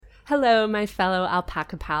Hello, my fellow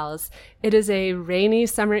alpaca pals. It is a rainy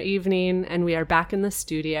summer evening, and we are back in the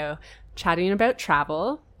studio chatting about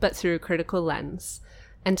travel, but through a critical lens.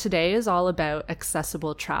 And today is all about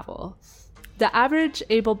accessible travel. The average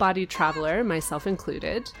able-bodied traveler, myself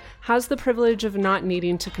included, has the privilege of not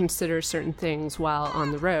needing to consider certain things while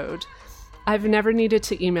on the road. I've never needed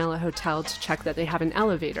to email a hotel to check that they have an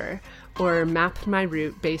elevator, or map my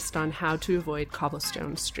route based on how to avoid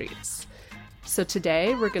cobblestone streets. So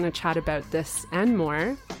today we're going to chat about this and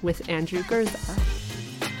more with Andrew Gurza.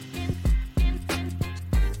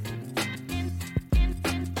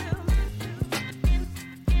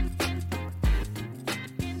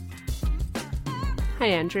 Hi,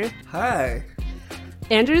 Andrew. Hi.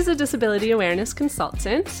 Andrew is a disability awareness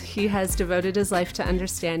consultant. He has devoted his life to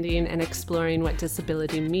understanding and exploring what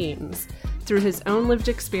disability means. Through his own lived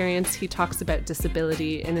experience, he talks about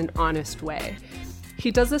disability in an honest way. He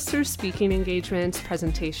does this through speaking engagements,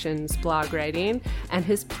 presentations, blog writing, and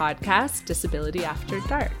his podcast, Disability After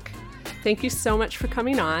Dark. Thank you so much for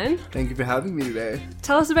coming on. Thank you for having me today.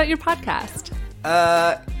 Tell us about your podcast.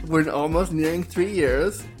 We're almost nearing 3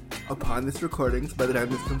 years upon this recording, so by the time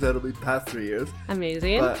this comes out, it'll be past 3 years.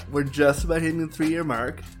 Amazing. But we're just about hitting the 3-year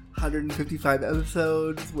mark. 155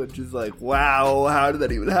 episodes, which is like, wow, how did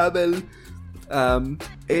that even happen?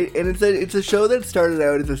 It's a show that started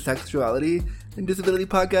out as a sexuality and disability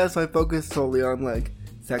podcast, so I focus solely on like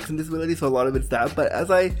sex and disability, so a lot of it's that. But as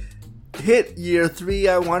I hit year 3,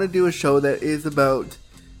 I want to do a show that is about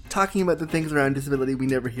talking about the things around disability we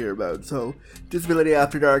never hear about. So Disability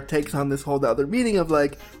After Dark takes on this whole other meaning of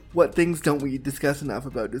like, what things don't we discuss enough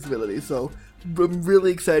about disability? So I'm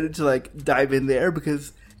really excited to like dive in there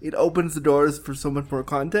because it opens the doors for so much more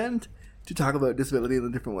content to talk about disability in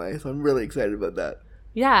a different way. So I'm really excited about that.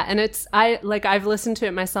 Yeah, and I've listened to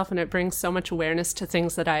it myself, and it brings so much awareness to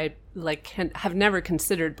things that I have never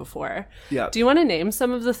considered before. Yeah. Do you want to name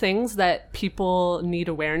some of the things that people need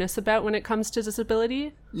awareness about when it comes to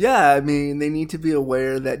disability? Yeah, I mean, they need to be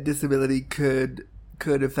aware that disability could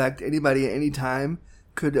affect anybody at any time.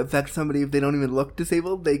 Could affect somebody if they don't even look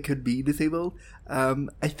disabled. They could be disabled.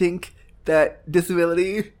 I think that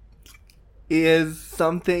disability is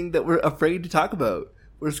something that we're afraid to talk about.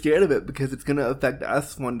 We're scared of it because it's going to affect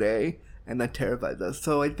us one day, and that terrifies us.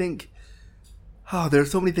 So I think, there are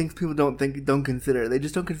so many things people don't consider. They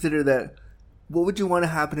just don't consider that, what would you want to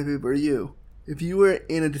happen if it were you? If you were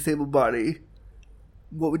in a disabled body,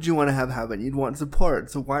 what would you want to have happen? You'd want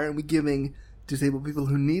support. So why aren't we giving disabled people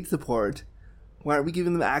who need support, why aren't we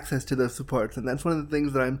giving them access to those supports? And that's one of the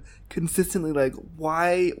things that I'm consistently like,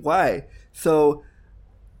 why? So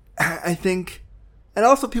I think, and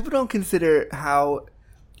also people don't consider how,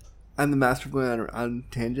 I'm the master of going on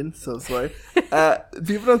tangents, so sorry.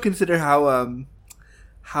 People don't consider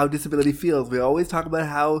how disability feels. We always talk about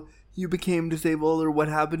how you became disabled or what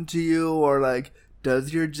happened to you, or like, do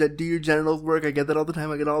your genitals work? I get that all the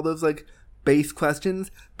time. I get all those like base questions,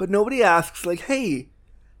 but nobody asks like, hey,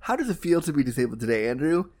 how does it feel to be disabled today,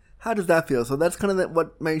 Andrew? How does that feel? So that's kind of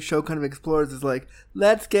what my show kind of explores, is like,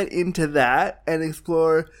 let's get into that and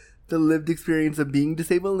explore the lived experience of being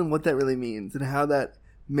disabled and what that really means and how that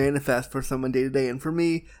manifests for someone day to day. And for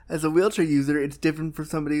me, as a wheelchair user, it's different for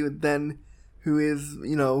somebody than who is,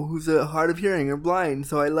 who's hard of hearing or blind.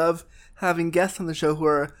 So I love having guests on the show who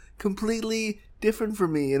are completely different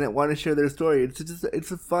from me and that want to share their story.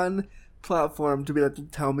 It's a fun platform to be able to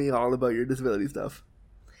tell me all about your disability stuff.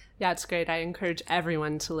 Yeah, it's great. I encourage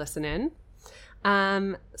everyone to listen in.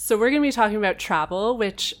 So we're going to be talking about travel,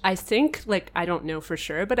 which I think, I don't know for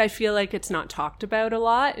sure, but I feel like it's not talked about a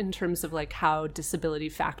lot in terms of how disability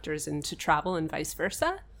factors into travel and vice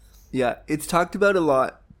versa. Yeah, it's talked about a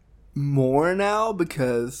lot more now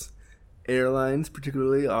because airlines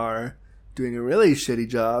particularly are doing a really shitty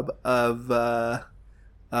job of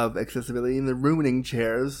accessibility, and they're ruining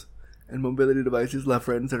chairs and mobility devices left,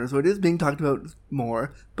 right, and center. So it is being talked about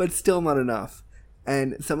more, but still not enough.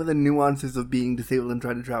 And some of the nuances of being disabled and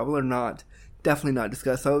trying to travel are definitely not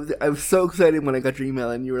discussed. So I was so excited when I got your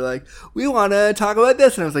email and you were like, we want to talk about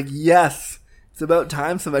this. And I was like, yes, it's about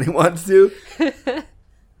time somebody wants to.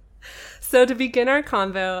 So to begin our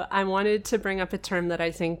convo, I wanted to bring up a term that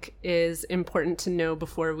I think is important to know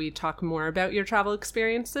before we talk more about your travel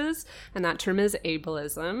experiences. And that term is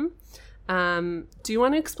ableism. Do you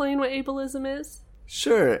want to explain what ableism is?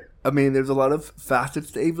 Sure. I mean, there's a lot of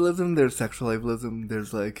facets to ableism. There's sexual ableism.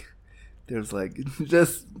 There's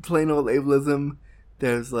just plain old ableism.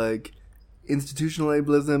 There's institutional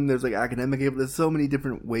ableism. There's academic ableism. There's so many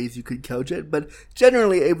different ways you could couch it. But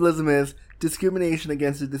generally, ableism is discrimination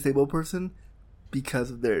against a disabled person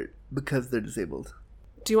because they're disabled.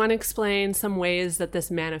 Do you want to explain some ways that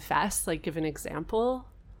this manifests? Like, give an example?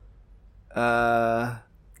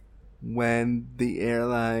 When the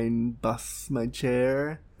airline busts my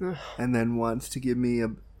chair and then wants to give me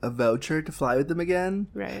a voucher to fly with them again.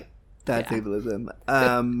 Right. That's ableism.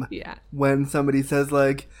 Yeah. When somebody says,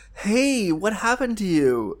 like, hey, what happened to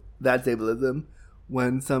you? That's ableism.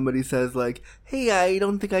 When somebody says, like, hey, I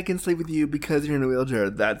don't think I can sleep with you because you're in a wheelchair.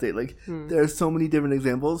 That's it. Like, there are so many different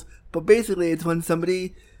examples. But basically, it's when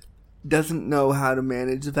somebody doesn't know how to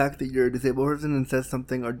manage the fact that you're a disabled person and says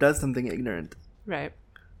something or does something ignorant. Right.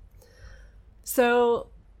 So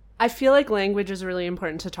I feel like language is really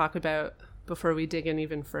important to talk about before we dig in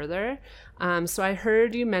even further. So I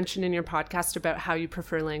heard you mention in your podcast about how you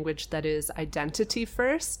prefer language that is identity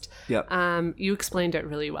first. Yep. You explained it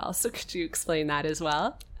really well. So could you explain that as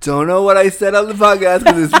well? Don't know what I said on the podcast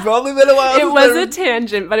because it's probably been a while. It was a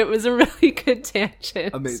tangent, but it was a really good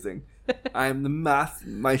tangent. Amazing. I'm the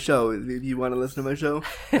my show, if you want to listen to my show,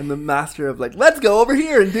 I'm the master of, like, let's go over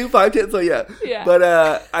here and do 5 tips. So yeah. But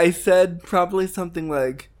I said probably something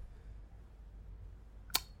like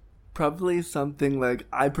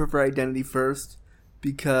I prefer identity first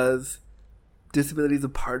because disability is a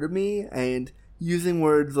part of me, and using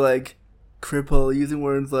words like cripple, using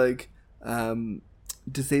words like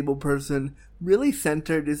disabled person really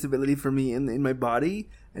center disability for me in my body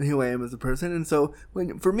and who I am as a person. And so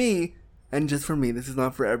for me, this is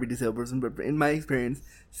not for every disabled person, but in my experience,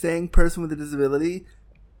 saying person with a disability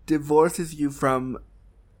divorces you from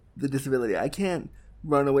the disability. I can't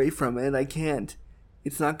run away from it.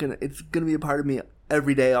 It's gonna be a part of me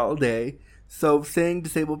every day, all day. So saying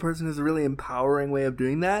disabled person is a really empowering way of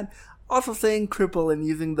doing that. Also saying cripple and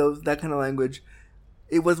using that kind of language,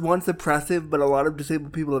 it was once oppressive, but a lot of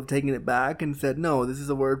disabled people have taken it back and said, no, this is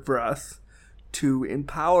a word for us to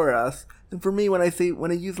empower us. And for me, when I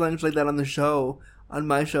use language like that on my show,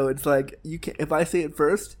 it's like, if I say it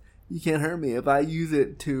first, you can't hurt me. If I use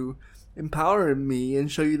it to empower me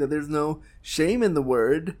and show you that there's no shame in the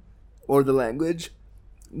word or the language,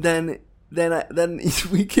 then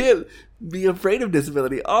we can't be afraid of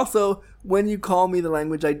disability. Also, when you call me the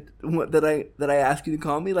language that I ask you to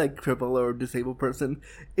call me, like cripple or disabled person,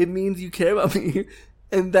 it means you care about me,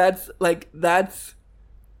 and that's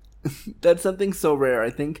something so rare.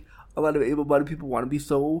 I think a lot of able-bodied people want to be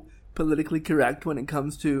so politically correct when it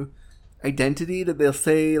comes to identity that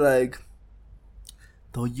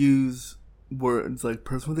they'll use words like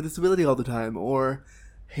person with a disability all the time, or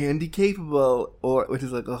handy capable, or which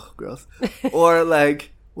is like, oh, gross, or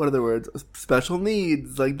like, what other words? Special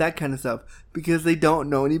needs, like that kind of stuff, because they don't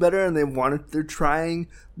know any better and they're trying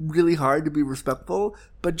really hard to be respectful.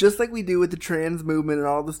 But just like we do with the trans movement and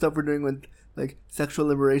all the stuff we're doing with like sexual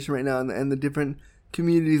liberation right now and the different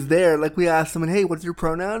communities there, like we ask someone, hey, what's your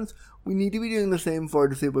pronouns? We need to be doing the same for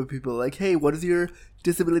disabled people. Like, hey, what is your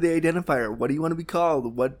disability identifier? What do you want to be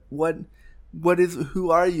called?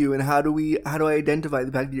 Who are you, and how do I identify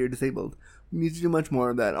the fact that you're disabled? We need to do much more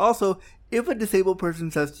of that. Also, if a disabled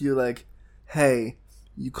person says to you, like, hey,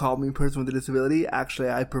 you called me person with a disability, actually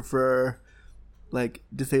I prefer, like,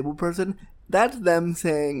 disabled person, that's them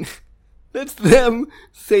saying,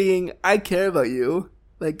 I care about you.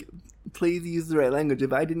 Like, please use the right language.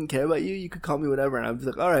 If I didn't care about you, you could call me whatever, and I'm just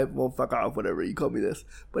like, alright, well, fuck off, whatever, you call me this.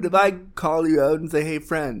 But if I call you out and say, hey,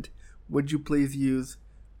 friend, would you please use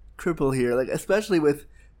cripple here, like, especially with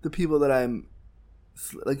the people that I'm,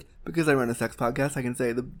 like, because I run a sex podcast, I can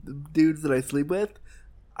say the dudes that I sleep with,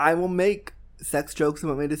 I will make sex jokes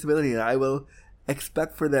about my disability, and I will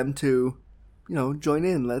expect for them to, join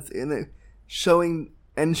in. Showing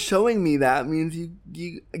me that means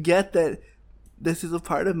you get that this is a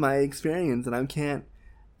part of my experience, and I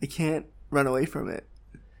can't run away from it.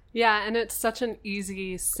 Yeah, and it's such an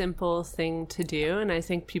easy, simple thing to do, and I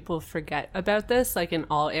think people forget about this, like, in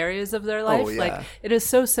all areas of their life. Oh, yeah. Like, it is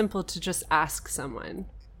so simple to just ask someone.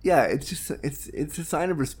 Yeah, it's a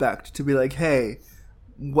sign of respect to be like, hey,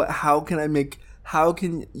 how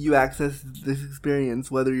can you access this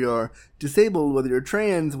experience, whether you're disabled, whether you're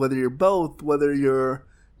trans, whether you're both, whether you're,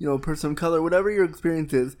 a person of color, whatever your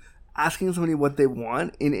experience is, asking somebody what they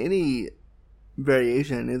want in any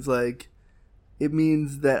variation is like, it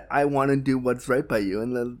means that I want to do what's right by you,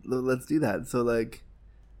 and let's do that. So, like,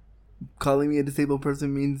 calling me a disabled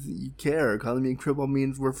person means you care. Calling me a cripple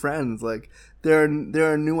means we're friends. Like, there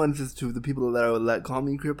are nuances to the people that I would let call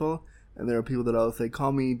me cripple, and there are people that I'll say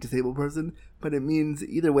call me disabled person. But it means,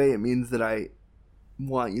 either way, it means that I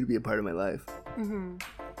want you to be a part of my life. Mm-hmm.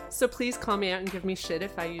 So please call me out and give me shit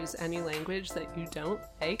if I use any language that you don't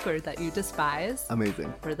like or that you despise.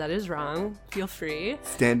 Amazing. Or that is wrong. Feel free.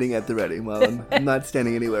 Standing at the ready. Well, I'm not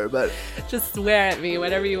standing anywhere, but... Just swear at me,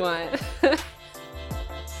 whatever you want.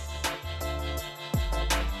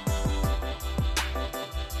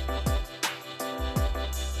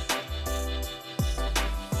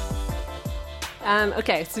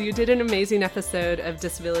 Okay, so you did an amazing episode of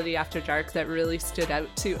Disability After Dark that really stood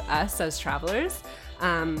out to us as travelers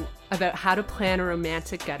about how to plan a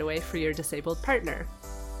romantic getaway for your disabled partner.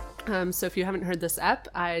 So if you haven't heard this ep,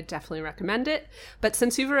 I definitely recommend it. But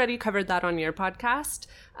since you've already covered that on your podcast,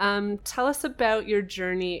 tell us about your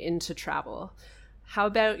journey into travel. How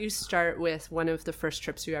about you start with one of the first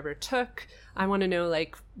trips you ever took? I want to know,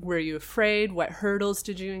 like, were you afraid? What hurdles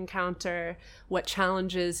did you encounter? What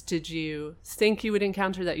challenges did you think you would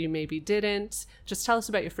encounter that you maybe didn't? Just tell us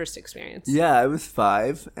about your first experience. Yeah, I was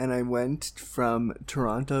 5, and I went from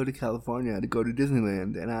Toronto to California to go to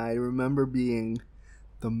Disneyland, and I remember being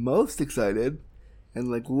the most excited and,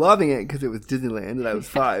 like, loving it because it was Disneyland, and I was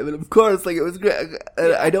 5, and of course, like, it was great.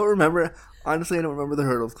 I don't remember... Honestly, I don't remember the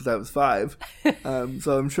hurdles because I was 5.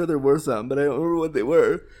 So I'm sure there were some, but I don't remember what they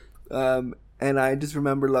were. And I just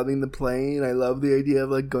remember loving the plane. I loved the idea of,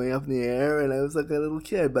 like, going up in the air, and I was like a little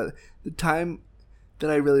kid. But the time that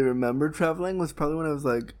I really remembered traveling was probably when I was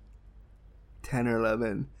like 10 or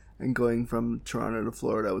 11 and going from Toronto to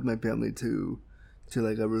Florida with my family to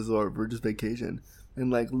like a resort for just vacation, and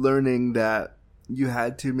like learning that you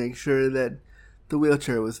had to make sure that the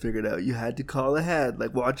wheelchair was figured out. You had to call ahead,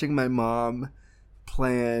 like watching my mom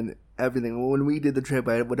plan everything. When we did the trip,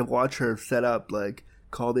 I would watch her set up, like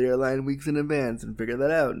call the airline weeks in advance and figure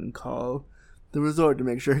that out, and call the resort to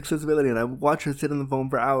make sure accessibility. And I would watch her sit on the phone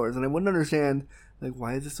for hours, and I wouldn't understand, like,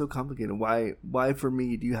 why is this so complicated? Why for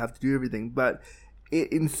me do you have to do everything? But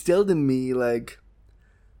it instilled in me, like,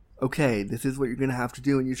 okay, this is what you're gonna have to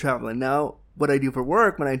do when you travel. And now what I do for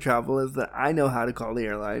work when I travel is that I know how to call the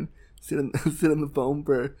airline, sit on the phone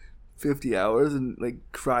for 50 hours and like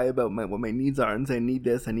cry about what my needs are and say, I need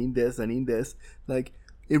this, I need this, I need this. Like,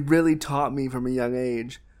 it really taught me from a young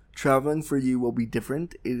age, traveling for you will be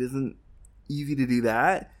different. It isn't easy to do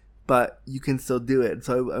that, but you can still do it.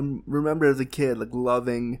 So I remember as a kid, like,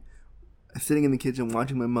 loving sitting in the kitchen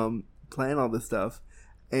watching my mom plan all this stuff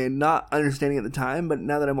and not understanding at the time, but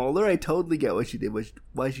now that I'm older, I totally get what she did,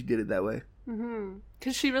 why she did it that way. Mm-hmm.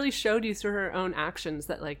 Because she really showed you through her own actions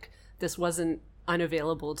that, like, this wasn't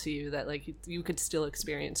unavailable to you, that, like, you could still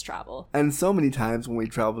experience travel. And so many times when we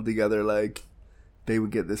traveled together, like, they would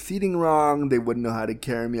get the seating wrong, they wouldn't know how to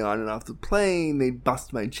carry me on and off the plane, they'd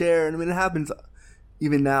bust my chair, and I mean, it happens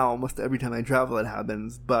even now, almost every time I travel it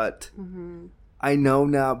happens, but I know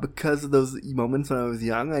now, because of those moments when I was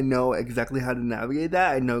young, I know exactly how to navigate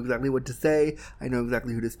that, I know exactly what to say, I know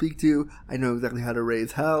exactly who to speak to, I know exactly how to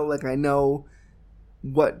raise hell, like, I know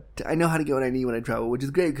how to get what I need when I travel, which is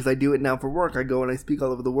great because I do it now for work. I go and I speak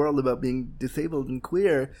all over the world about being disabled and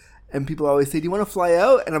queer, and people always say, do you want to fly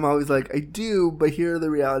out? And I'm always like, I do, but here are the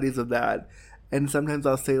realities of that. And sometimes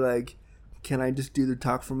I'll say, like, can I just do the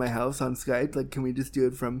talk from my house on Skype? Like, can we just do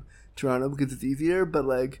it from Toronto because it's easier? But,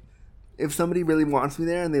 like, if somebody really wants me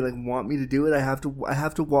there and they, like, want me to do it, I have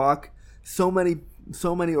to walk so many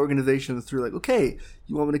organizations through, like, okay,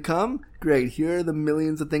 you want me to come? Great. Here are the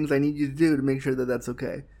millions of things I need you to do to make sure that that's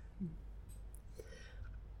okay.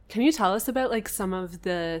 Can you tell us about, like, some of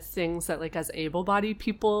the things that, like, as able-bodied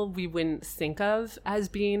people we wouldn't think of as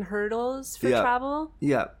being hurdles for travel?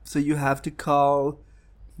 Yeah. So you have to call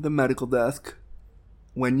the medical desk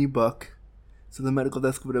when you book. So the medical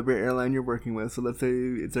desk of whatever airline you're working with. So let's say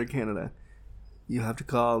it's Air Canada. You have to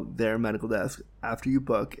call their medical desk after you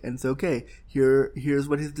book and say, okay, here's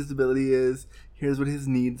what his disability is, here's what his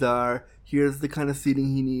needs are, here's the kind of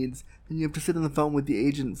seating he needs. And you have to sit on the phone with the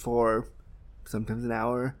agent for sometimes an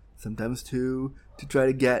hour, sometimes 2, to try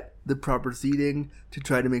to get the proper seating, to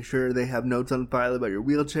try to make sure they have notes on file about your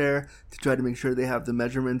wheelchair, to try to make sure they have the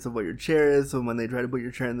measurements of what your chair is, so when they try to put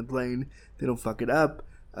your chair in the plane, they don't fuck it up.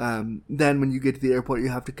 Then when you get to the airport, you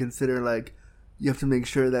have to consider, like, you have to make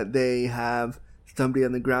sure that they have somebody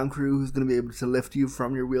on the ground crew who's going to be able to lift you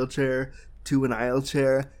from your wheelchair to an aisle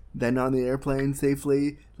chair, then on the airplane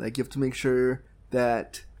safely. Like, you have to make sure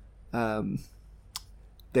that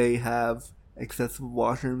they have accessible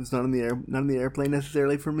washrooms, not on the airplane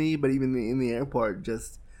necessarily for me, but even in the airport.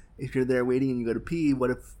 Just if you're there waiting and you go to pee,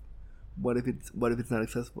 what if it's not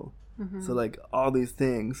accessible? So, like, all these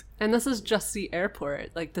things. And this is just the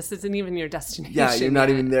airport. Like, this isn't even your destination. Yeah, you're not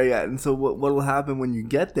even there yet. And so what will happen when you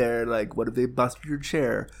get there? Like, what if they bust your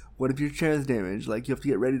chair? What if your chair is damaged? Like, you have to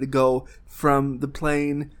get ready to go from the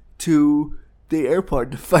plane to the airport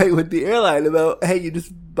to fight with the airline about, hey, you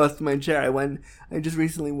just busted my chair. I just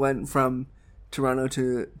recently went from Toronto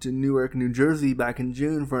to Newark, New Jersey back in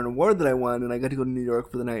June for an award that I won, and I got to go to New York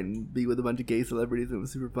for the night and be with a bunch of gay celebrities. It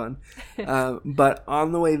was super fun. But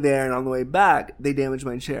on the way there and on the way back, they damaged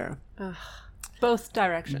my chair. Ugh. Both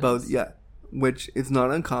directions. Both, yeah. Which is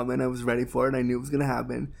not uncommon. I was ready for it. I knew it was going to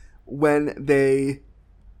happen. When they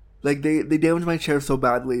damaged my chair so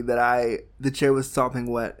badly that the chair was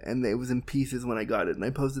sopping wet and it was in pieces when I got it. And I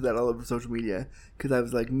posted that all over social media because I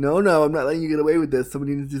was like, no, I'm not letting you get away with this.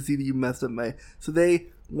 Somebody needs to see that you messed up my... So they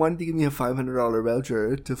wanted to give me a $500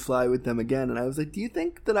 voucher to fly with them again. And I was like, do you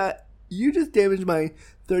think that you just damaged my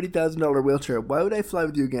 $30,000 wheelchair? Why would I fly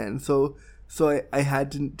with you again? So I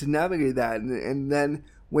had to navigate that. And then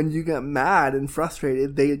when you get mad and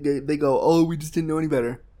frustrated, they go, oh, we just didn't know any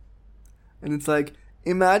better. And it's like...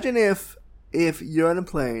 Imagine if you're on a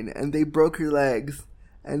plane and they broke your legs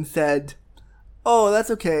and said, oh, that's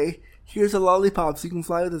okay. Here's a lollipop so you can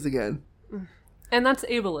fly with us again. And that's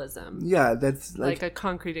ableism. Yeah, that's like a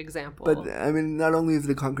concrete example. But, I mean, not only is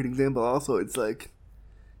it a concrete example, also it's like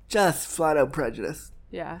just flat out prejudice.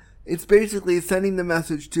 Yeah. It's basically sending the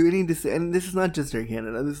message to any, and this is not just Air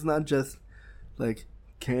Canada. This is not just, like,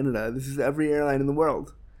 Canada. This is every airline in the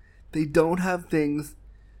world. They don't have things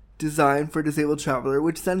designed for a disabled traveler,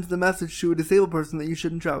 which sends the message to a disabled person that you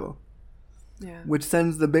shouldn't travel. Yeah. Which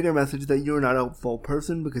sends the bigger message that you're not a full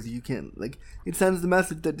person because you can't, it sends the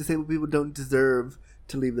message that disabled people don't deserve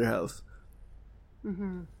to leave their house.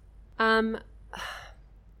 Mm-hmm.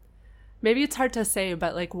 Maybe it's hard to say,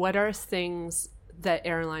 but, what are things that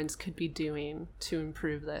airlines could be doing to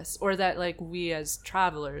improve this? Or that, we as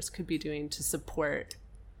travelers could be doing to support?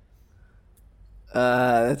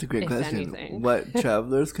 That's a great question. Anything. What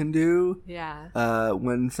travelers can do? Yeah.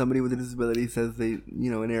 When somebody with a disability says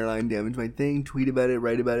an airline damaged my thing, tweet about it,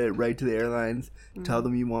 write to the airlines, tell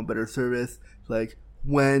them you want better service.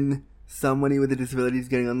 When somebody with a disability is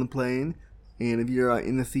getting on the plane, and if you're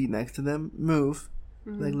in the seat next to them, move.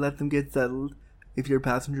 Let them get settled. If you're a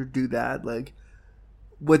passenger, do that.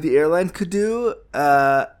 What the airlines could do,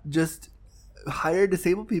 just hire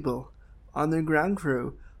disabled people on their ground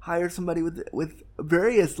crew. Hire somebody with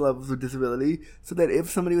various levels of disability, so that if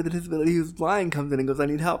somebody with a disability who's blind comes in and goes, "I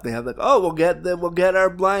need help," they have we'll get our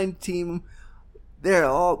blind team there.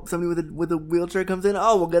 Somebody with a wheelchair comes in,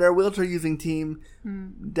 we'll get our wheelchair using team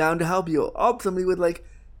down to help you. Somebody with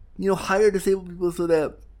hire disabled people so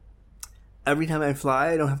that every time I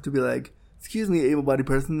fly, I don't have to be like, "Excuse me, able-bodied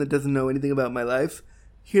person that doesn't know anything about my life.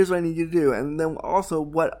 Here's what I need you to do." And then also,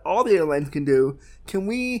 what all the airlines can do, can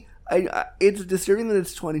we? It's disturbing that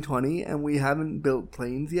it's 2020 and we haven't built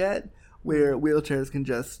planes yet where wheelchairs can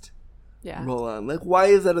just roll on. Why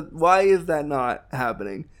is that not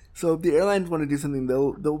happening? So if the airlines want to do something,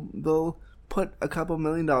 they'll put a couple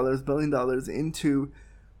 $1 billion into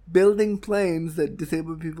building planes that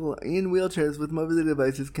disabled people in wheelchairs with mobility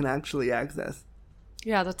devices can actually access.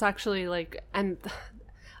 Yeah, that's actually and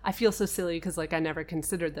I feel so silly because I never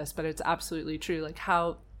considered this, but it's absolutely true.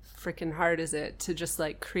 How freaking hard is it to just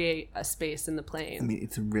create a space in the plane? I mean,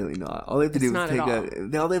 it's really not. All they have to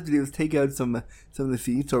do is take out some of the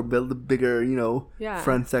seats or build a bigger,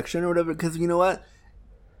 front section or whatever. Because you know what?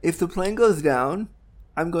 If the plane goes down,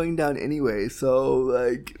 I'm going down anyway.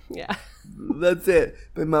 So yeah, that's it.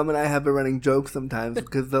 My mom and I have a running joke sometimes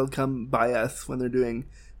because they'll come by us when they're doing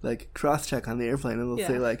cross check on the airplane and they'll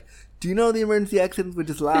say "Do you know the emergency exits?" We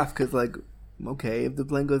just laugh because okay, if the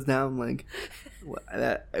plane goes down,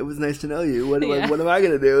 it was nice to know you. What am I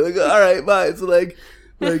gonna do? All right, bye. So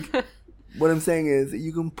what I'm saying is,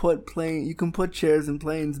 you can put chairs in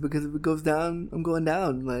planes because if it goes down, I'm going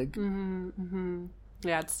down.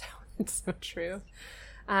 Yeah, it's so true.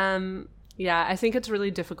 Yeah, I think it's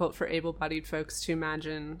really difficult for able-bodied folks to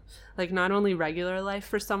imagine, not only regular life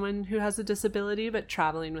for someone who has a disability, but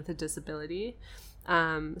traveling with a disability.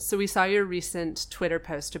 So we saw your recent Twitter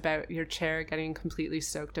post about your chair getting completely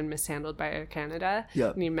soaked and mishandled by Air Canada.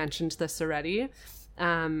 Yep. And you mentioned this already.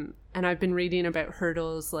 And I've been reading about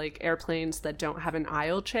hurdles like airplanes that don't have an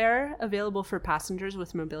aisle chair available for passengers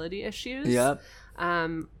with mobility issues. Yep.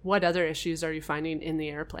 What other issues are you finding in the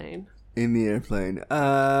airplane?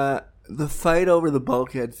 The fight over the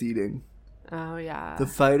bulkhead seating. Oh, yeah. The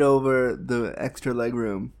fight over the extra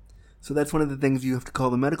legroom. So that's one of the things you have to call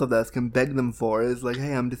the medical desk and beg them for is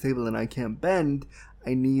hey, I'm disabled and I can't bend.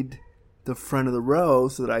 I need the front of the row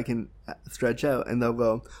so that I can stretch out. And they'll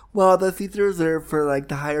go, well, the seats are reserved for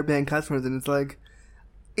the higher band customers. And it's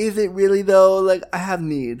is it really though? I have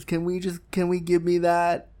needs. Can we give me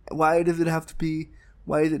that? Why is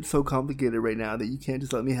it so complicated right now that you can't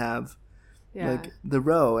just let me have Yeah. like the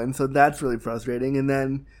row. And so that's really frustrating. And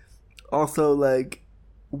then also, like,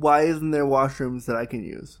 why isn't there washrooms that I can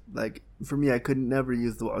use? Like, for me, I could never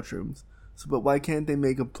use the washrooms. So, but why can't they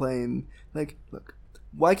make a plane? Like, look,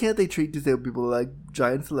 why can't they treat disabled people like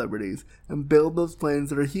giant celebrities and build those planes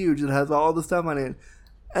that are huge that has all the stuff on it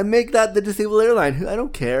and make that the disabled airline? I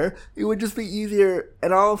don't care. It would just be easier,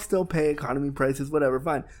 and I'll still pay economy prices, whatever,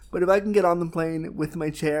 fine. But if I can get on the plane with my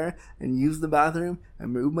chair and use the bathroom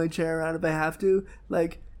and move my chair around if I have to,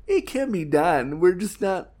 like, it can be done. We're just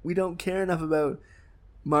not, we don't care enough about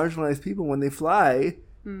marginalized people when they fly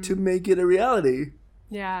to make it a reality.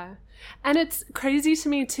 Yeah. And it's crazy to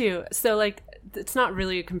me too. So like, it's not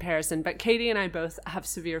really a comparison, but Katie and I both have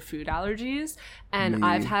severe food allergies, and Me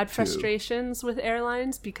I've had too. frustrations with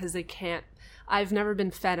airlines because they can't, I've never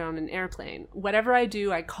been fed on an airplane. Whatever I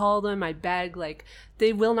do, I call them, I beg, like,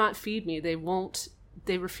 they will not feed me. They won't,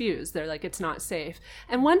 they refuse. They're like, it's not safe.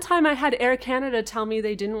 And one time I had Air Canada tell me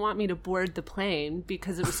they didn't want me to board the plane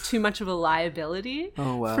because it was too much of a liability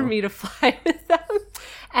for me to fly with them.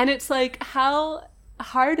 And it's like, how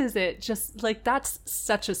hard is it? Just like, that's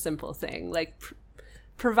such a simple thing. Like,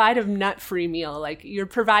 provide a nut-free meal. Like, you're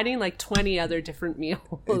providing like 20 other different meals.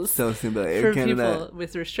 It's so simple. Air for Canada, people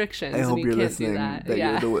with restrictions. I hope and you you're can't listening. do that. That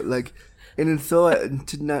Yeah. you're the, like, and it's so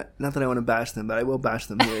not that I want to bash them, but I will bash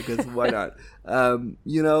them here because why not?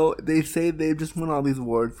 You know, they say they've just won all these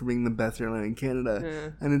awards for being the best airline in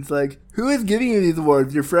Canada, and it's like, who is giving you these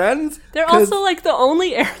awards? Your friends? They're also like the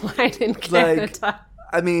only airline in Canada. Like,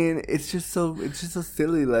 I mean, it's just so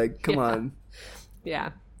silly. Like, come on.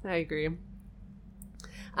 Yeah, I agree.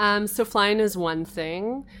 So flying is one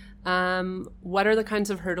thing. What are the kinds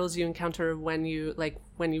of hurdles you encounter when you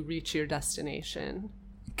reach your destination?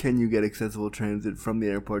 Can you get accessible transit from the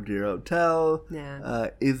airport to your hotel? Yeah.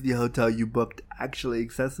 Is the hotel you booked actually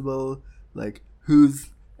accessible? Like, whose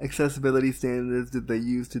accessibility standards did they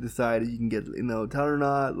use to decide if you can get in the hotel or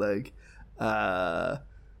not? Like,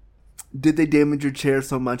 did they damage your chair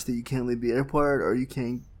so much that you can't leave the airport or you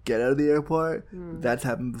can't get out of the airport? That's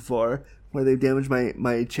happened before, where they damaged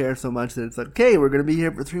my chair so much that it's like, okay, we're going to be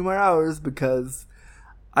here for 3 more hours because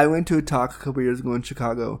I went to a talk a couple years ago in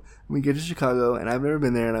Chicago. And we get to Chicago, and I've never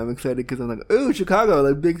been there, and I'm excited because I'm like, ooh, Chicago,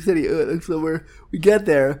 like, big city. Ooh, so we get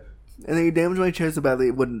there, and they damaged my chair so badly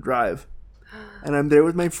it wouldn't drive. And I'm there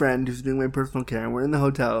with my friend who's doing my personal care, and we're in the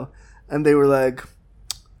hotel, and they were like,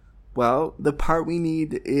 well, the part we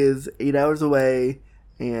need is 8 hours away,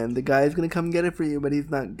 and the guy's going to come get it for you, but he's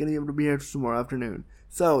not going to be able to be here tomorrow afternoon.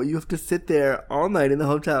 So you have to sit there all night in the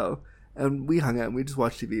hotel. And we hung out and we just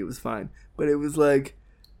watched TV. It was fine. But it was like,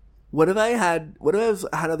 what if I had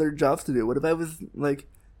other jobs to do? What if I was like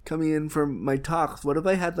coming in for my talks? What if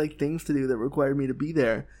I had like things to do that required me to be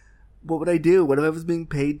there? What would I do? What if I was being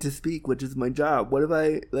paid to speak, which is my job? What if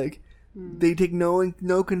I like, they take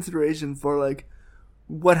no consideration for like,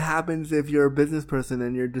 what happens if you're a business person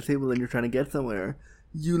and you're disabled and you're trying to get somewhere?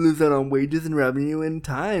 You lose out on wages and revenue and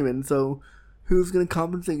time. And so who's going to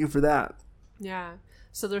compensate you for that? Yeah.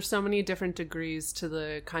 So there's so many different degrees to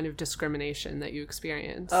the kind of discrimination that you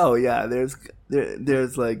experience. Oh yeah,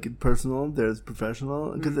 there's like personal, there's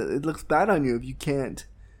professional, because it looks bad on you if you can't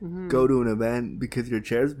go to an event because your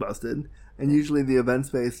chair's busted. And usually the event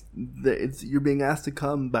space, you're being asked to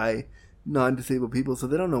come by non-disabled people, so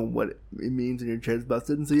they don't know what it means when your chair's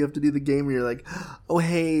busted, and so you have to do the game where you're like, oh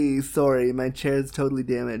hey, sorry, my chair's totally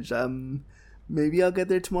damaged. Maybe I'll get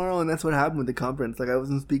there tomorrow. And that's what happened with the conference. Like, I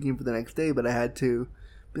wasn't speaking for the next day, but I had to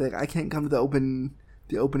be like, I can't come to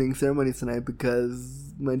the opening ceremony tonight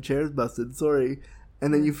because my chair's busted. Sorry.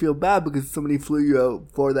 And then you feel bad because somebody flew you out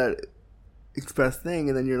for that express thing,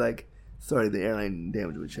 and then you're like, sorry, the airline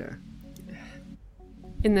damaged my chair.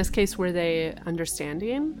 In this case, were they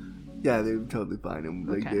understanding? Yeah, they were totally fine, and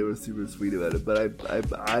like they were super sweet about it. But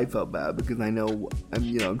I felt bad because I know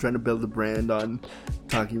I'm trying to build a brand on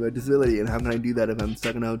talking about disability, and how can I do that if I'm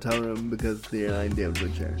stuck in a hotel room because the airline damaged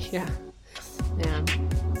my chair? Yeah. Yeah.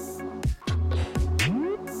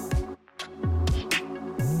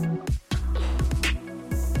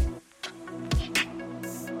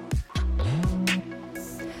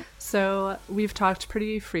 So we've talked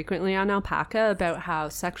pretty frequently on Alpaca about how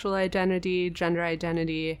sexual identity, gender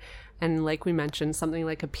identity, and like we mentioned, something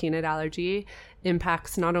like a peanut allergy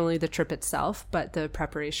impacts not only the trip itself, but the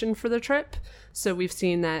preparation for the trip. So we've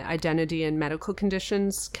seen that identity and medical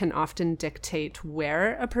conditions can often dictate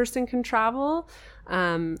where a person can travel,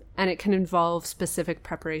 and it can involve specific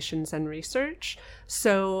preparations and research.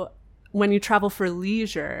 So when you travel for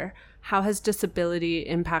leisure, how has disability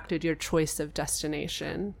impacted your choice of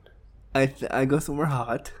destination? I go somewhere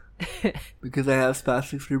hot because I have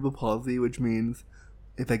spastic cerebral palsy, which means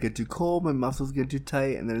if I get too cold, my muscles get too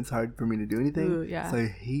tight, and then it's hard for me to do anything. Ooh, yeah. So I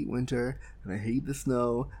hate winter, and I hate the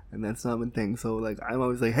snow, and that's not my thing. So, like, I'm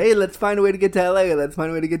always like, hey, let's find a way to get to LA. Let's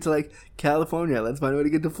find a way to get to, like, California. Let's find a way to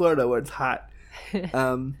get to Florida where it's hot.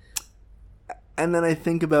 And then I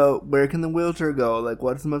think about, where can the wheelchair go? Like,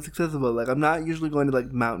 what's the most accessible? Like, I'm not usually going to,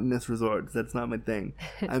 like, mountainous resorts. That's not my thing.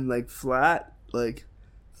 I'm, like, flat, like,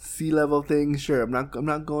 sea level thing. Sure, I'm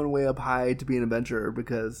not going way up high to be an adventurer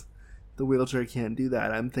because the wheelchair can't do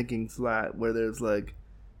that. I'm thinking flat where there's, like,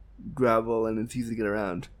 gravel and it's easy to get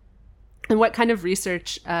around. And what kind of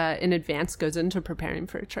research in advance goes into preparing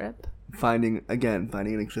for a trip? Finding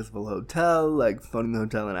an accessible hotel, like phoning the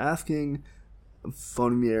hotel and asking,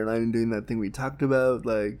 phoning the airline and doing that thing we talked about,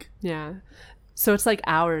 like. Yeah. So it's like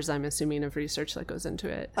hours, I'm assuming, of research that goes into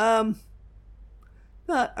it. I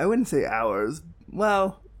wouldn't say hours.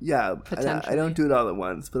 Well, yeah, I don't do it all at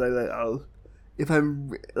once, but if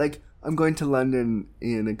I'm going to London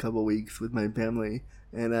in a couple weeks with my family,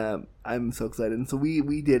 and I'm so excited. And so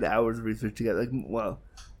we did hours of research together,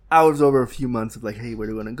 hours over a few months of, like, hey, where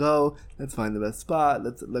do we want to go? Let's find the best spot.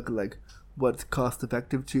 Let's look at, like, what's cost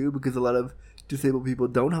effective too, because a lot of disabled people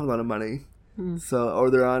don't have a lot of money, or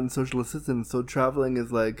they're on social assistance. So traveling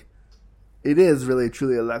is, like, it is really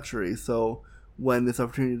truly a luxury. So when this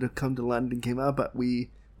opportunity to come to London came up, we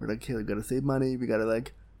were like, hey, we gotta save money. We gotta,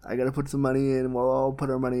 like, I gotta put some money in, and we'll all put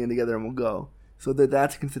our money in together and we'll go. So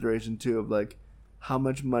that's a consideration too of, like, how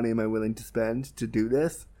much money am I willing to spend to do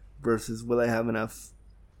this versus will I have enough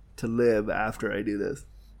to live after I do this.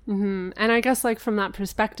 Mm-hmm. And I guess, like, from that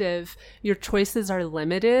perspective, your choices are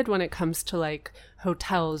limited when it comes to, like,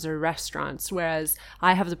 hotels or restaurants, whereas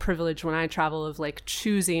I have the privilege when I travel of, like,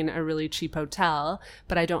 choosing a really cheap hotel,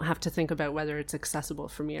 but I don't have to think about whether it's accessible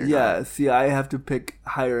for me or not. Yeah, see, I have to pick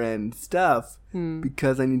higher end stuff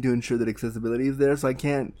because I need to ensure that accessibility is there. So I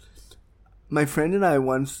can't. My friend and I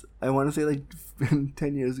once, I want to say, like,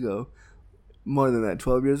 10 years ago, more than that,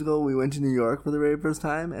 12 years ago, we went to New York for the very first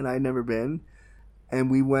time, and I'd never been. And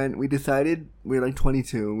we decided, we were like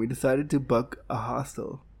 22, and we decided to book a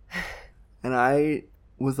hostel. And I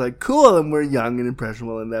was like, cool, and we're young and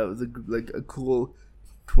impressionable, and that was a cool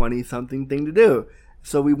 20-something thing to do.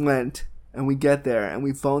 So we went, and we get there, and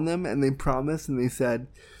we phoned them, and they promised, and they said,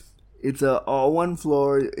 it's all one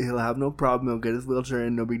floor, he'll have no problem, he'll get his wheelchair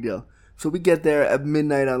in, no big deal. So we get there at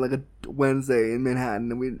midnight on, like, a Wednesday in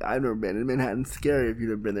Manhattan, and I've never been. And Manhattan's scary if you've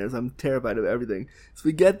never been there, so I'm terrified of everything. So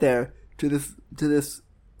we get there to this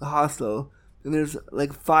hostel, and there's,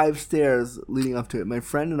 like, 5 stairs leading up to it. My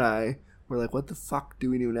friend and I were like, what the fuck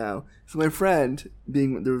do we do now? So my friend,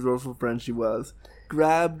 being the resourceful friend she was,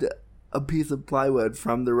 grabbed a piece of plywood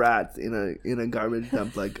from the rats in a garbage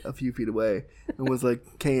dump, like, a few feet away, and was like,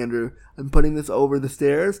 okay, Andrew, I'm putting this over the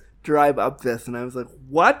stairs, drive up this. And I was like,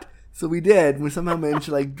 what? So we did. We somehow managed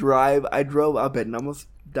to, like, drive. I drove up it and almost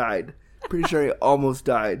died. Pretty sure I almost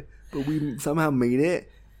died. But we somehow made it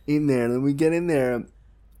in there. And then we get in there.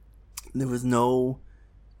 There was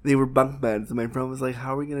they were bunk beds. And my friend was like,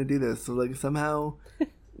 how are we going to do this? So, like, somehow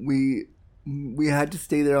we had to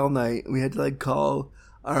stay there all night. We had to, like, call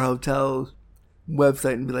our hotel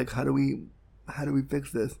website and be like, how do we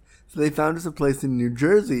fix this? So they found us a place in New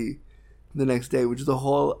Jersey the next day, which is a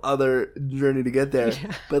whole other journey to get there.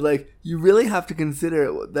 Yeah. But, like, you really have to consider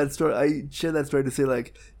that story. I share that story to say,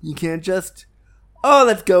 like, you can't just,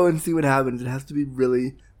 let's go and see what happens. It has to be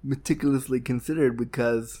really meticulously considered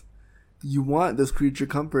because you want those creature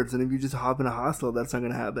comforts. And if you just hop in a hostel, that's not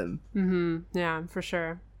going to happen. Mm-hmm. Yeah, for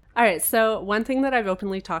sure. All right. So one thing that I've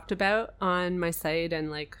openly talked about on my site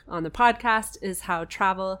and, like, on the podcast is how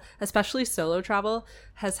travel, especially solo travel,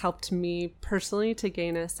 has helped me personally to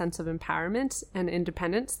gain a sense of empowerment and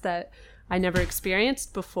independence that I never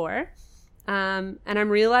experienced before. And I'm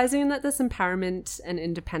realizing that this empowerment and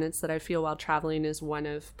independence that I feel while traveling is one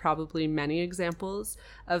of probably many examples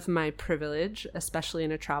of my privilege, especially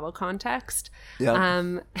in a travel context.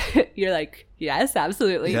 Yeah. You're like, yes,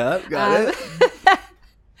 absolutely. Yeah, got it.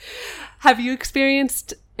 Have you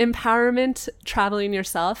experienced empowerment traveling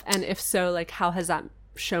yourself? And if so, like, how has that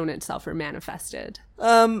shown itself or manifested?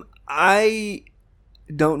 I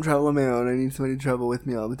don't travel on my own. I need somebody to travel with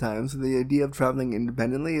me all the time. So the idea of traveling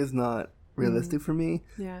independently is not realistic for me.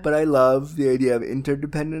 Yeah. But I love the idea of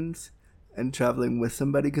interdependence and traveling with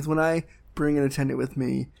somebody. Because when I bring an attendant with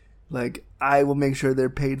me, like, I will make sure they're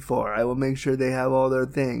paid for. I will make sure they have all their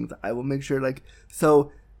things. I will make sure, like,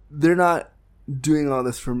 so they're not doing all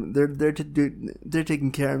this for me. They're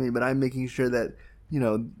taking care of me, but I'm making sure that, you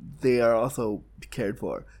know, they are also cared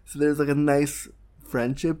for. So there's, like, a nice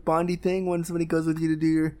friendship bondy thing when somebody goes with you to do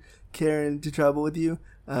your care and to travel with you.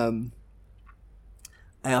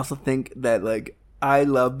 I also think that, like, I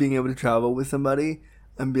love being able to travel with somebody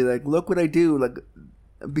and be like, look what I do, like,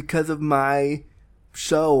 because of my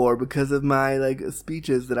show or because of my, like,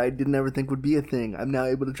 speeches that I didn't ever think would be a thing. I'm now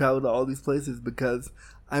able to travel to all these places because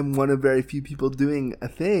I'm one of very few people doing a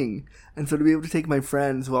thing. And so to be able to take my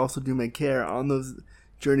friends who also do my care on those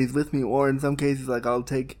journeys with me, or in some cases, like, I'll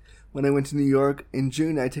take, when I went to New York in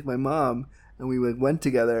June, I took my mom and we went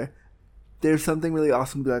together. There's something really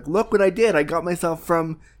awesome to be like, look what I did. I got myself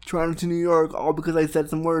from Toronto to New York all because I said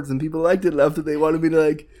some words and people liked it enough that they wanted me to,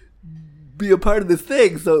 like, be a part of this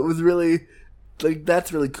thing. So it was really, like,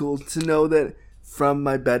 that's really cool to know that from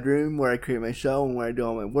my bedroom where I create my show and where I do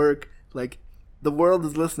all my work, like, the world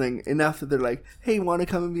is listening enough that they're like, hey, want to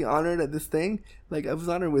come and be honored at this thing? Like, I was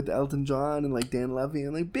honored with Elton John and, like, Dan Levy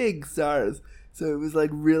and, like, big stars. So it was, like,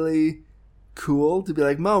 really cool to be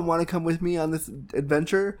like, Mom, want to come with me on this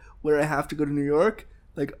adventure where I have to go to New York?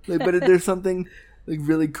 Like but there's something, like,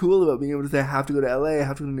 really cool about being able to say I have to go to LA, I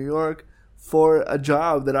have to go to New York for a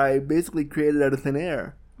job that I basically created out of thin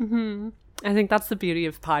air. Mm-hmm. I think that's the beauty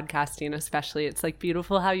of podcasting, especially. It's, like,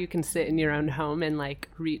 beautiful how you can sit in your own home and, like,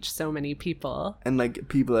 reach so many people. And, like,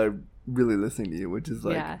 people are really listening to you, which is,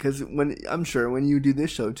 like, because I'm sure when you do this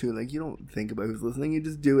show too, like, you don't think about who's listening, you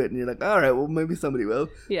just do it and you're like, all right, well, maybe somebody will.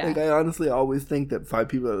 Yeah. Like, I honestly always think that 5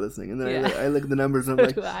 people are listening, and then I look at the numbers and I'm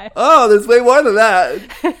So like, oh, there's way more than that.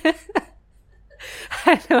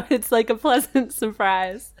 I know, it's like a pleasant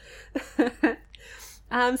surprise.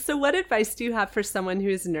 So what advice do you have for someone who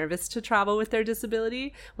is nervous to travel with their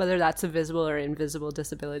disability, whether that's a visible or invisible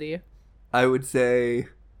disability? I would say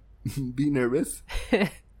be nervous.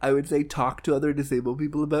 I would say talk to other disabled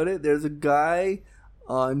people about it. There's a guy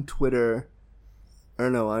on Twitter, or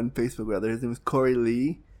no, on Facebook rather. His name is Corey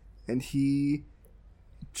Lee, and he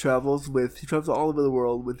travels all over the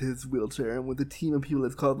world with his wheelchair and with a team of people.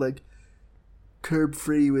 It's called, like, Curb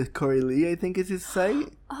Free with Corey Lee, I think is his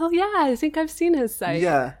site. Oh yeah, I think I've seen his site.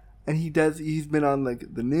 Yeah, and he's been on,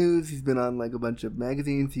 like, the news. He's been on, like, a bunch of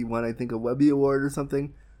magazines. He won, I think, a Webby Award or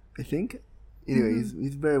something, I think. Anyway,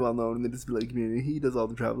 he's very well known in the disability community. He does all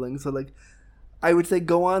the traveling. So, like, I would say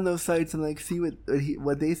go on those sites and, like, see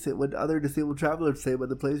what they say, what other disabled travelers say about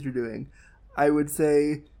the place you're doing. I would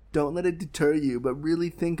say don't let it deter you, but really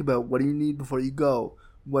think about what do you need before you go.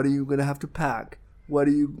 What are you going to have to pack? What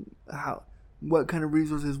kind of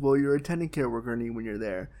resources will your attendant care worker need when you're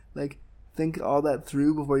there? Like, think all that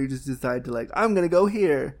through before you just decide to, like, I'm going to go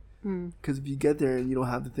here. Because if you get there and you don't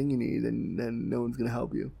have the thing you need, then no one's going to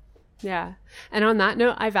help you. Yeah. And on that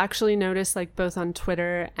note, I've actually noticed, like, both on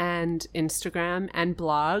Twitter and Instagram and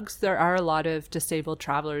blogs, there are a lot of disabled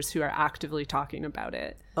travelers who are actively talking about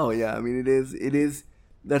it. Oh, yeah. I mean, it is.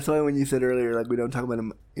 That's why when you said earlier, like, we don't talk about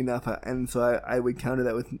them enough. And so I would counter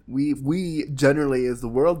that with, we generally as the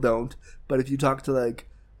world don't. But if you talk to, like,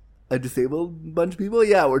 a disabled bunch of people,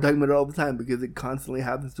 yeah, we're talking about it all the time because it constantly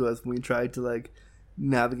happens to us when we try to, like,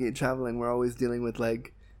 navigate traveling. We're always dealing with,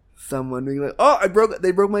 like, someone being like, oh,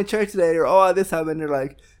 they broke my chair today, or oh, this happened, or,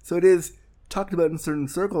 like, so it is talked about in certain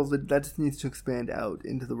circles, but that just needs to expand out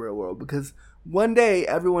into the real world because one day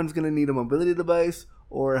everyone's going to need a mobility device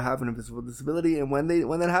or have an invisible disability, and when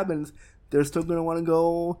that happens, they're still going to want to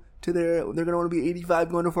go to they're going to want to be 85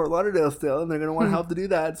 going to Fort Lauderdale still, and they're going to want help to do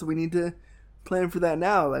that, so we need to plan for that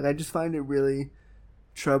now. Like, I just find it really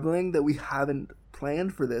troubling that we haven't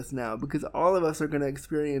planned for this now because all of us are going to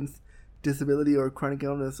experience disability or chronic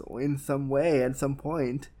illness in some way at some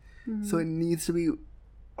point. So it needs to be,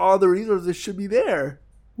 all the resources should be there.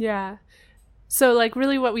 Yeah. So, like,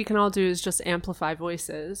 really what we can all do is just amplify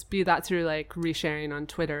voices, be that through, like, resharing on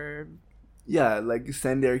Twitter. Yeah, like,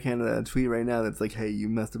 send Air Canada a tweet right now that's like, hey, you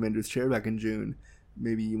messed Amanda's chair back in June.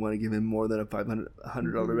 Maybe you want to give him more than a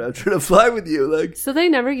 $500 voucher to fly with you. Like, so they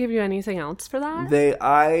never give you anything else for that?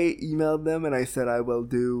 I emailed them and I said I will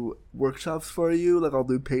do workshops for you. Like, I'll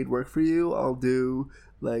do paid work for you. I'll do,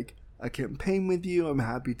 like, a campaign with you. I'm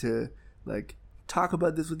happy to, like, talk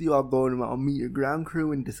about this with you. I'll go and I'll meet your ground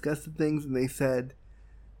crew and discuss the things. And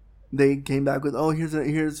they came back with, oh, here's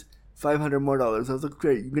 $500 more. I was like,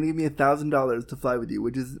 great, you're gonna give me $1,000 to fly with you,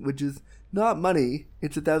 which is not money.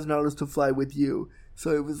 It's $1,000 to fly with you.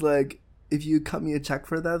 So it was like, if you cut me a check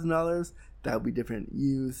for $1,000, that would be different.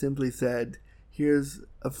 You simply said, here's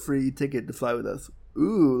a free ticket to fly with us.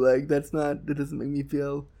 Ooh, like, that doesn't make me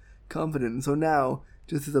feel confident. And so now,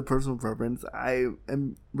 just as a personal preference, I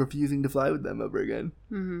am refusing to fly with them ever again.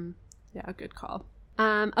 Mm-hmm. Yeah, good call.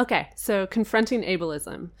 Okay, so confronting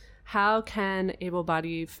ableism. How can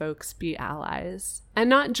able-bodied folks be allies? And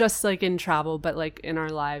not just, like, in travel, but, like, in our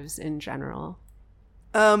lives in general.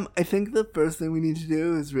 I think the first thing we need to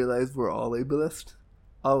do is realize we're all ableist.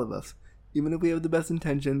 All of us. Even if we have the best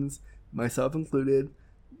intentions, myself included,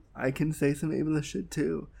 I can say some ableist shit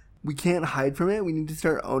too. We can't hide from it. We need to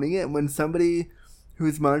start owning it. When somebody who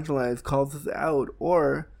is marginalized calls us out,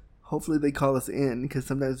 or hopefully they call us in, because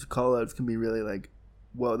sometimes call outs can be really like,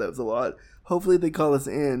 whoa, that was a lot. Hopefully they call us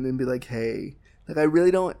in and be like, hey, like, I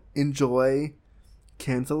really don't enjoy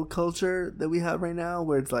cancel culture that we have right now,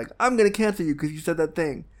 where it's like, I'm going to cancel you because you said that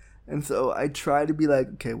thing. And so I try to be like,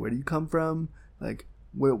 okay, where do you come from? Like,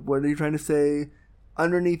 what are you trying to say?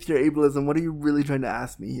 Underneath your ableism, what are you really trying to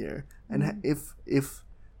ask me here? And if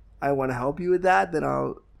I want to help you with that, then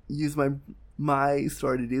I'll use my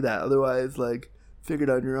story to do that. Otherwise, like, figure it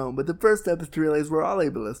out on your own. But the first step is to realize we're all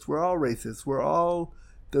ableist. We're all racist. We're all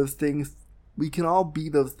those things. We can all be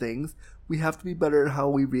those things. We have to be better at how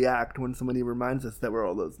we react when somebody reminds us that we're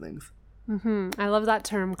all those things. Mm-hmm. I love that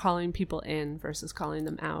term, calling people in versus calling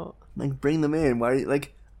them out. Like, bring them in. Why are you,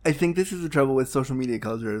 like, I think this is the trouble with social media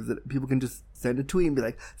culture, is that people can just send a tweet and be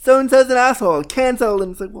like, so-and-so's an asshole, cancel.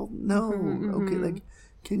 And it's like, well, no. Okay, like,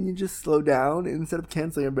 can you just slow down? And instead of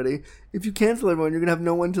canceling everybody, if you cancel everyone, you're going to have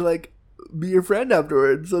no one to, like, be your friend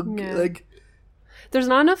afterwards. So, like, there's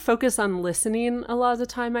not enough focus on listening a lot of the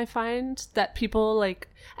time, I find, that people, like,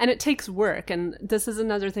 and it takes work. And this is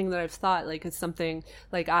another thing that I've thought, like, it's something,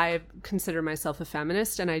 like, I consider myself a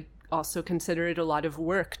feminist, and I also consider it a lot of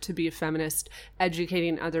work to be a feminist,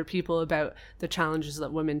 educating other people about the challenges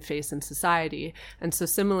that women face in society. And so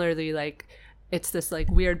similarly, like, it's this, like,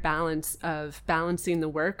 weird balance of balancing the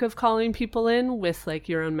work of calling people in with, like,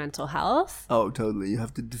 your own mental health. Oh, totally. You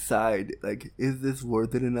have to decide, like, is this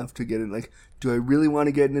worth it enough to get in? Like, do I really want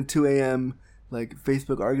to get in a 2 a.m., like,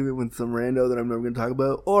 Facebook argument with some rando that I'm never going to talk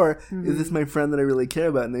about? Or is this my friend that I really care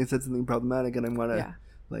about and they said something problematic and I want to,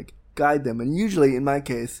 like, guide them? And usually, in my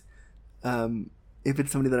case, if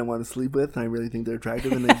it's somebody that I want to sleep with and I really think they're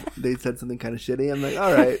attractive and they said something kind of shitty, I'm like,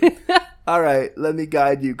 all right, let me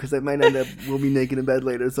guide you, because I might end up, we'll be naked in bed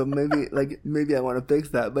later. So maybe I want to fix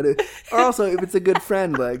that. But or also, if it's a good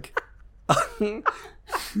friend, like,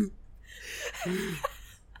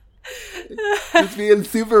 just being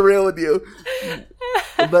super real with you.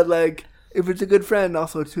 But, like, if it's a good friend,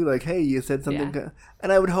 also too, like, hey, you said something,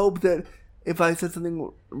 and I would hope that if I said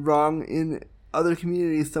something wrong in other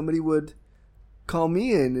communities, somebody would call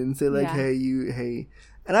me in and say, like, hey.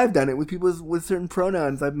 And I've done it with people with certain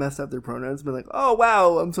pronouns. I've messed up their pronouns, been like, oh,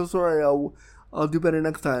 wow, I'm so sorry, I'll do better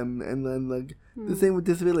next time. And then, like, the same with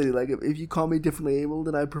disability. Like, if you call me differently abled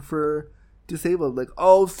and I prefer disabled, like,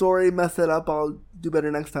 oh, sorry, messed that up, I'll do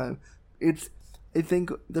better next time. I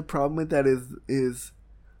think the problem with that is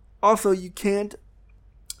also, you can't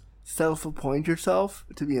self-appoint yourself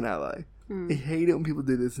to be an ally. I hate it when people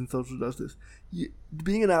do this in social justice.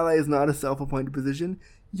 Being an ally is not a self-appointed position.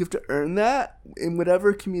 You have to earn that in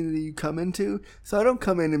whatever community you come into. So I don't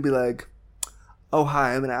come in and be like, oh,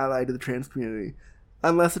 hi, I'm an ally to the trans community.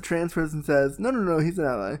 Unless a trans person says, no, he's an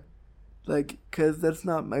ally. Like, because that's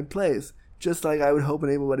not my place. Just like I would hope an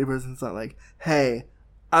able-bodied person's not like, hey,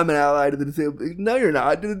 I'm an ally to the disabled. No, you're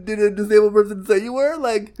not. Did a disabled person say you were?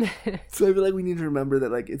 Like, so I feel like we need to remember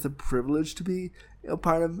that, like, it's a privilege to be a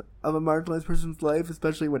part of a marginalized person's life,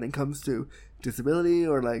 especially when it comes to disability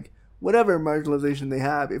or, like, whatever marginalization they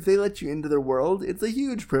have. If they let you into their world, it's a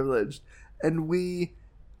huge privilege. And we,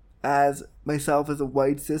 as myself as a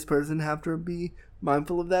white cis person, have to be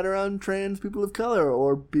mindful of that around trans people of color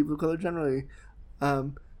or people of color generally.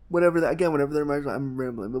 Whatever their marginal, I'm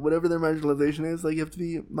rambling, but whatever their marginalization is, like, you have to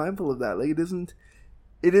be mindful of that. Like,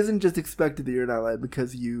 it isn't just expected that you're an ally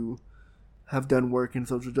because you have done work in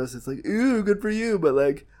social justice. Like, ooh, good for you. But,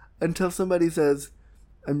 like, until somebody says,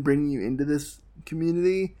 I'm bringing you into this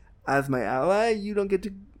community as my ally, you don't get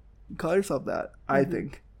to call yourself that, I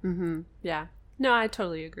think. Mm-hmm. Yeah. No, I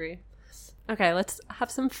totally agree. Okay, let's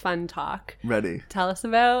have some fun talk. Ready. Tell us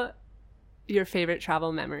about your favorite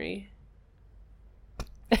travel memory.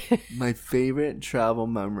 My favorite travel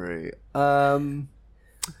memory. Well,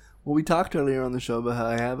 we talked earlier on the show about how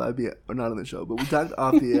I have IBS. Or not on the show, but we talked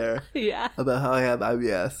off the air about how I have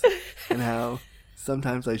IBS and how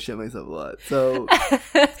sometimes I shit myself a lot. So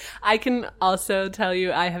I can also tell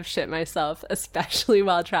you I have shit myself, especially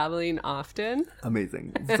while traveling often.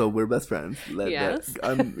 Amazing. So we're best friends. Yes.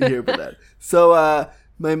 I'm here for that.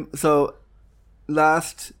 So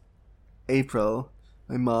last April,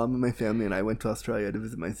 my mom and my family and I went to Australia to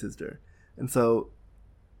visit my sister. And so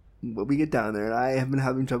we get down there, and I have been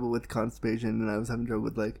having trouble with constipation, and I was having trouble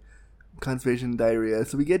with, like, constipation and diarrhea.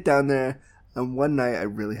 So we get down there, and one night I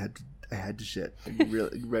had to shit, like,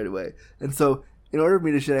 really, right away. And so in order for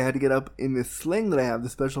me to shit, I had to get up in this sling that I have,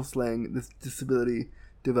 this special sling, this disability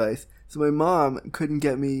device. So my mom couldn't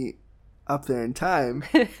get me up there in time,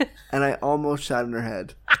 and I almost shat in her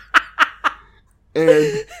head.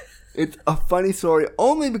 And it's a funny story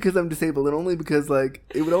only because I'm disabled and only because, like,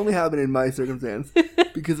 it would only happen in my circumstance.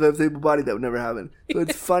 Because if I have a disabled body, that would never happen. So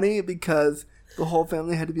it's funny because the whole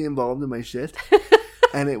family had to be involved in my shit.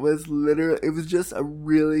 And it was just a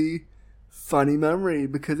really funny memory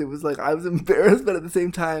because it was like, I was embarrassed, but at the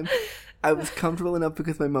same time, I was comfortable enough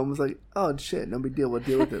because my mom was like, oh shit, no big deal, we'll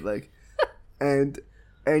deal with it. Like, and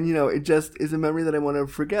you know, it just is a memory that I want to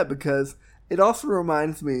forget because it also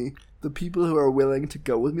reminds me the people who are willing to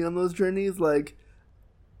go with me on those journeys. Like,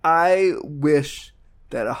 I wish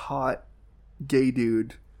that a hot gay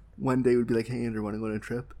dude one day would be like, hey Andrew, want to go on a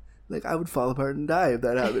trip? Like, I would fall apart and die if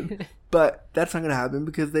that happened. But that's not going to happen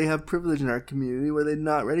because they have privilege in our community where they're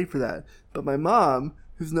not ready for that. But my mom,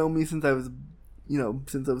 who's known me since I was,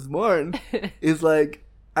 since I was born, is like,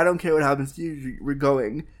 I don't care what happens to you, we're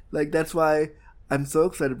going. Like, that's why I'm so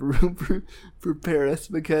excited for Paris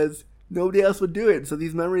because nobody else would do it. So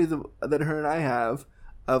these memories that her and I have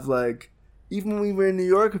of, like, even when we were in New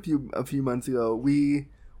York a few months ago, we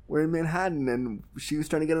were in Manhattan and she was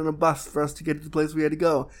trying to get on a bus for us to get to the place we had to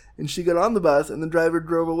go. And she got on the bus and the driver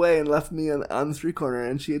drove away and left me on the street corner.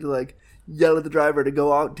 And she had to, like, yell at the driver to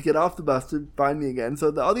go out to get off the bus to find me again.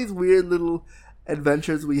 So all these weird little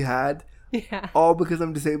adventures we had, all because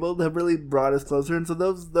I'm disabled, have really brought us closer. And so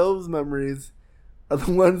those memories are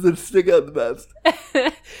the ones that stick out the best.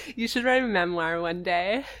 You should write a memoir one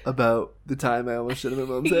day. About the time I almost shit in my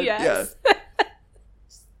mom's head? Yes. Yeah.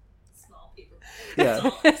 Yeah.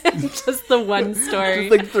 Just the one story.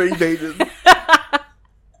 Just like 3 pages.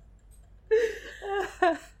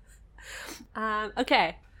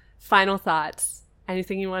 Okay. Final thoughts.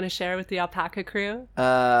 Anything you want to share with the Alpaca crew?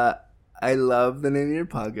 I love the name of your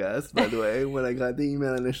podcast, by the way. When I got the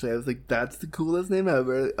email initially, I was like, that's the coolest name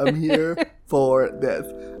ever. I'm here for this.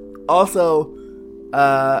 Also,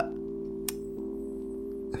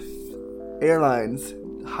 airlines,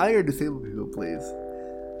 hire disabled people, please.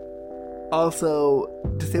 Also,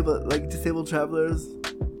 disabled travelers,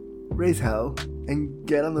 raise hell and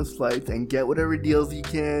get on those flights and get whatever deals you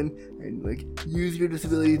can and, like, use your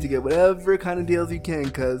disability to get whatever kind of deals you can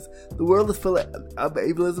because the world is full of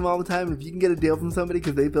ableism all the time. And if you can get a deal from somebody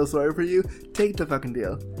because they feel sorry for you, take the fucking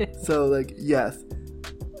deal. So, like, yes.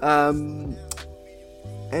 And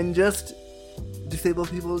just disabled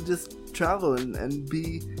people just travel and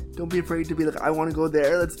don't be afraid to be like, I want to go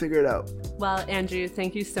there. Let's figure it out. Well, Andrew,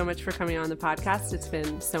 thank you so much for coming on the podcast. It's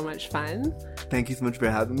been so much fun. Thank you so much for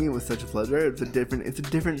having me. It was such a pleasure. It's a different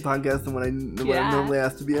podcast than what I'm normally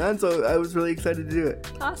asked to be on, so I was really excited to do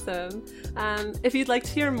it. Awesome. If you'd like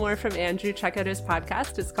to hear more from Andrew, check out his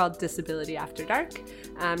podcast. It's called Disability After Dark.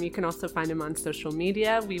 You can also find him on social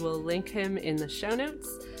media. We will link him in the show notes.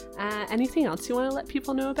 Anything else you want to let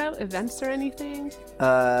people know about? Events or anything?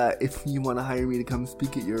 If you want to hire me to come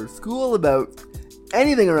speak at your school about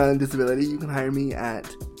anything around disability, you can hire me at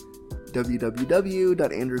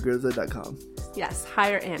www.andrewgurza.com. Yes,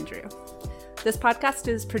 hire Andrew. This podcast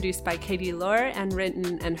is produced by Katie Lohr and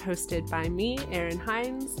written and hosted by me, Erin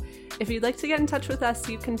Hines. If you'd like to get in touch with us,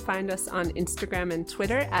 you can find us on Instagram and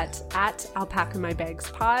Twitter at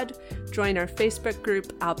alpacamybagspod. Join our Facebook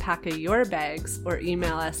group, Alpaca Your Bags, or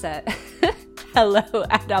email us at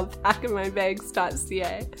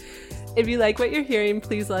hello@alpacamybags.ca. If you like what you're hearing,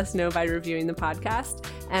 please let us know by reviewing the podcast.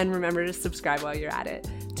 And remember to subscribe while you're at it.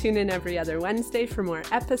 Tune in every other Wednesday for more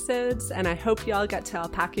episodes, and I hope you all get to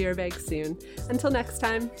alpaca your bags soon. Until next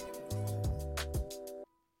time.